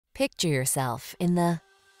Picture yourself in the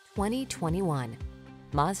 2021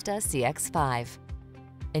 Mazda CX-5.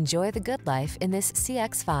 Enjoy the good life in this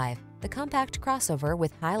CX-5, the compact crossover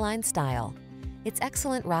with highline style. Its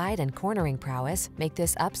excellent ride and cornering prowess make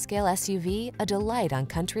this upscale SUV a delight on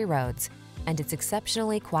country roads, and its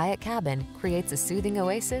exceptionally quiet cabin creates a soothing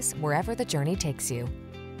oasis wherever the journey takes you.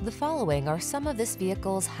 The following are some of this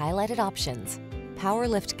vehicle's highlighted options: power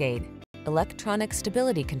liftgate, electronic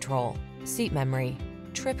stability control, seat memory,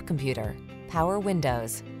 trip computer, power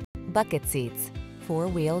windows, bucket seats,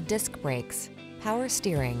 four-wheel disc brakes, power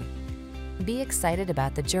steering. Be excited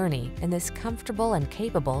about the journey in this comfortable and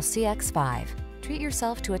capable CX-5. Treat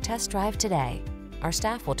yourself to a test drive today. Our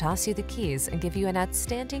staff will toss you the keys and give you an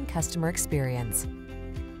outstanding customer experience.